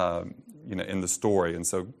 in the story. And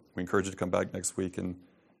so we encourage you to come back next week and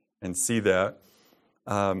see that.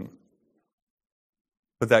 But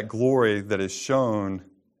that glory that is shown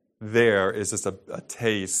there is just a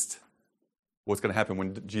taste of what's going to happen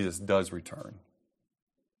when Jesus does return.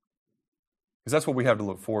 Because that's what we have to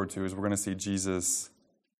look forward to, is we're going to see Jesus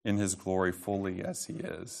in his glory fully as he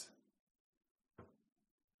is.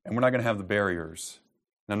 And we're not going to have the barriers.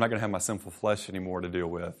 And I'm not going to have my sinful flesh anymore to deal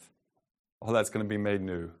with. All that's going to be made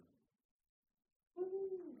new.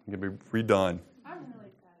 It's going to be redone. I'm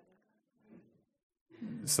really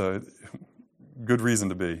excited. So, good reason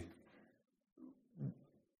to be.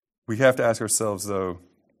 We have to ask ourselves, though,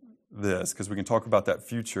 this, because we can talk about that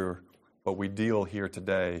future, but we deal here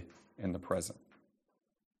today in the present.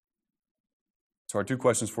 So our two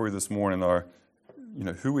questions for you this morning are,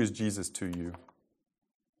 who is Jesus to you?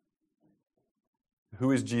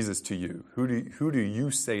 Who is Jesus to you? Who do you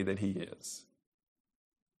say that he is?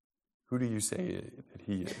 Who do you say that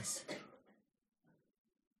he is?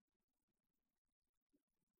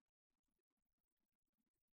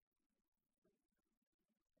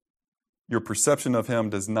 Your perception of him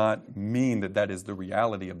does not mean that is the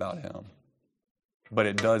reality about him, but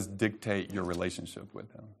it does dictate your relationship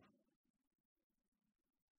with him.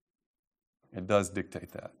 It does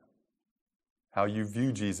dictate that. How you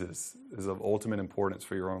view Jesus is of ultimate importance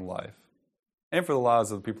for your own life and for the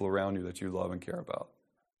lives of the people around you that you love and care about.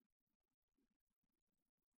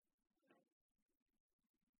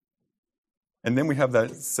 And then we have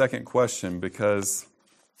that second question, because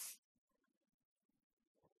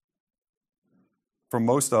for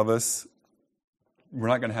most of us, we're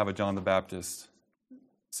not going to have a John the Baptist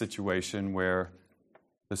situation where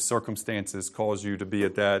the circumstances cause you to be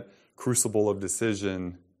at that crucible of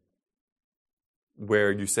decision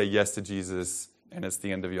where you say yes to Jesus and it's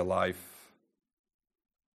the end of your life,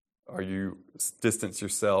 or you distance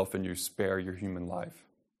yourself and you spare your human life.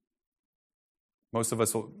 Most of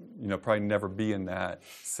us will, probably never be in that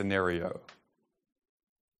scenario.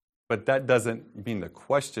 But that doesn't mean the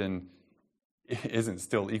question isn't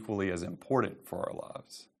still equally as important for our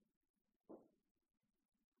lives.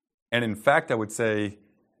 And in fact, I would say,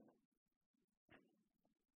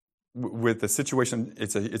 with the situation,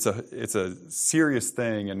 it's a serious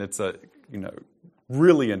thing, and it's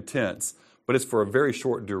really intense, but it's for a very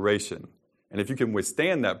short duration. And if you can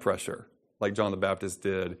withstand that pressure, like John the Baptist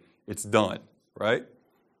did, it's done, right?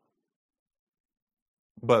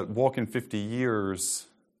 But walking 50 years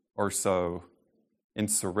or so in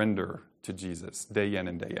surrender to Jesus, day in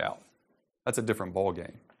and day out, that's a different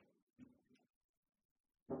ballgame.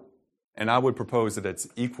 And I would propose that it's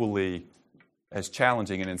equally as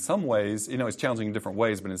challenging, and in some ways, it's challenging in different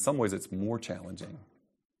ways, but in some ways it's more challenging.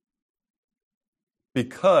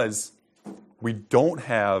 Because we don't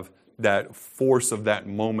have that force of that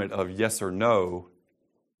moment of yes or no,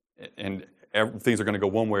 and things are going to go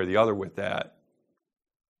one way or the other with that.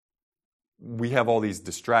 We have all these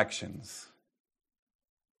distractions.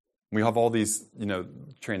 We have all these,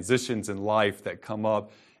 transitions in life that come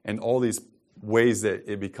up, and all these ways that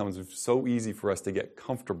it becomes so easy for us to get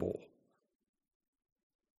comfortable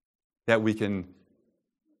that we can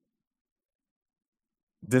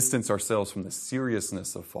distance ourselves from the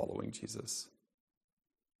seriousness of following Jesus.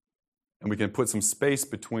 And we can put some space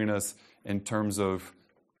between us in terms of,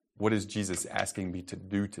 what is Jesus asking me to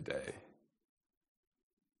do today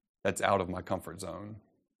that's out of my comfort zone?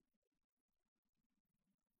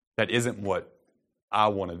 That isn't what I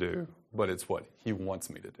want to do, but it's what he wants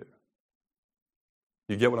me to do.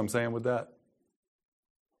 You get what I'm saying with that?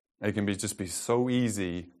 It can just be so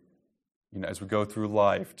easy, as we go through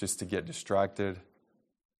life, just to get distracted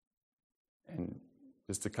and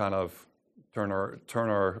just to kind of turn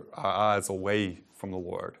our eyes away from the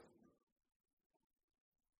Lord.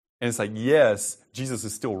 And it's like, yes, Jesus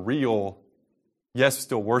is still real. Yes,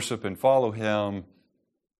 still worship and follow him.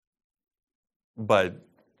 But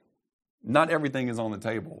not everything is on the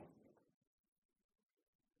table.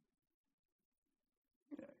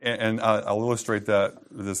 And I'll illustrate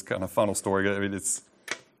that with this kind of final story. It's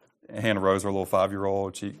Hannah Rose, our little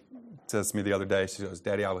 5-year-old. She says to me the other day, she goes,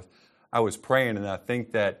 "Daddy, I was praying, and I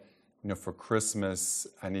think that, for Christmas,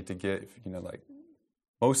 I need to give,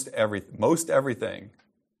 most everything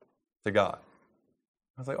to God."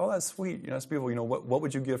 I was like, "Oh, that's sweet. That's beautiful. What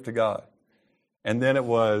would you give to God?" And then it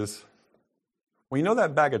was, "Well,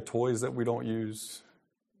 that bag of toys that we don't use?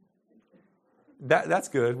 That's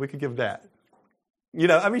good. We could give that."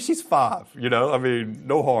 She's 5,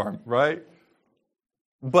 no harm, right?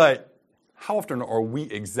 But how often are we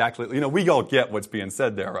exactly, we all get what's being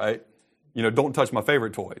said there, right? Don't touch my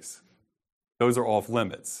favorite toys. Those are off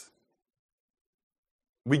limits.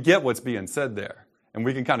 We get what's being said there. And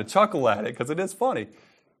we can kind of chuckle at it because it is funny.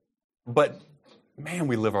 But, man,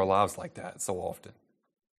 we live our lives like that so often.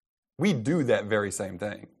 We do that very same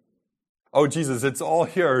thing. "Oh, Jesus, it's all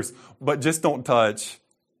yours, but just don't touch,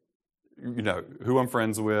 who I'm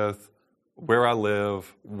friends with, where I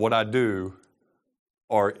live, what I do,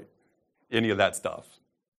 or any of that stuff.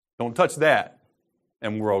 Don't touch that,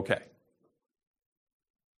 and we're okay."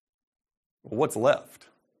 Well, what's left?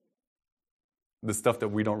 The stuff that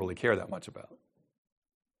we don't really care that much about.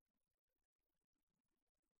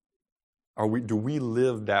 Do we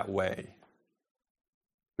live that way?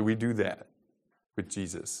 Do we do that with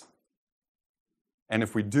Jesus? And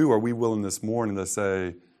if we do, are we willing this morning to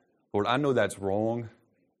say, "Lord, I know that's wrong,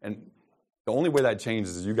 and the only way that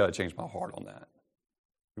changes is you got to change my heart on that.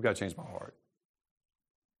 You've got to change my heart."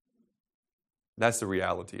 That's the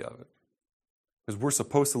reality of it. Because we're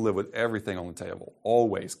supposed to live with everything on the table,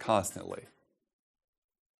 always, constantly.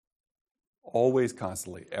 Always,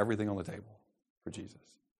 constantly, everything on the table for Jesus.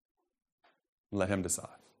 Let him decide.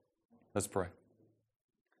 Let's pray.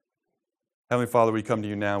 Heavenly Father, we come to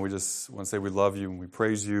you now. We just want to say we love you and we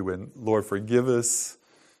praise you. And Lord, forgive us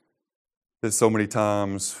that so many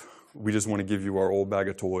times we just want to give you our old bag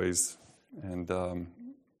of toys and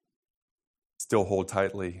still hold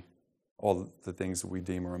tightly all the things that we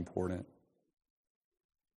deem are important.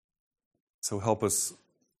 So help us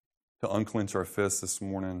to unclench our fists this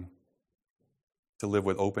morning, to live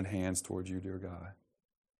with open hands towards you, dear God.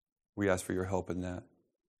 We ask for your help in that.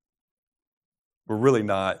 We're really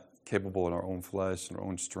not capable in our own flesh and our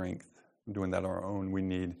own strength, doing that on our own. We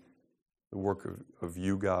need the work of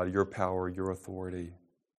you, God, your power, your authority,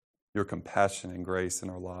 your compassion and grace in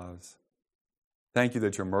our lives. Thank you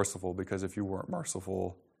that you're merciful, because if you weren't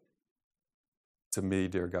merciful to me,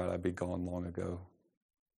 dear God, I'd be gone long ago.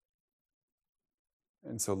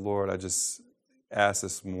 And so, Lord, I just ask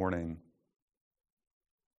this morning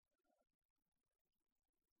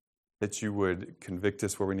that you would convict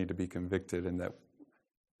us where we need to be convicted, and that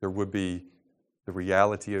there would be the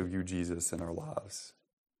reality of you, Jesus, in our lives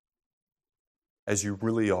as you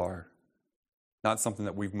really are. Not something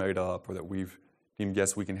that we've made up or that we've deemed,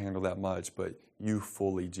 yes, we can handle that much, but you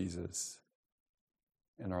fully, Jesus,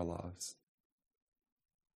 in our lives.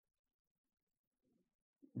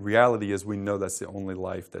 Reality is we know that's the only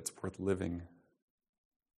life that's worth living.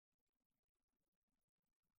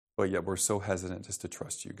 But yet we're so hesitant just to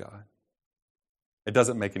trust you, God. It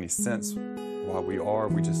doesn't make any sense why we are,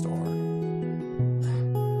 we just are.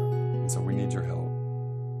 And so we need your help.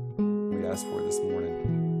 We ask for it this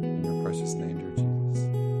morning in your precious name, dear Jesus.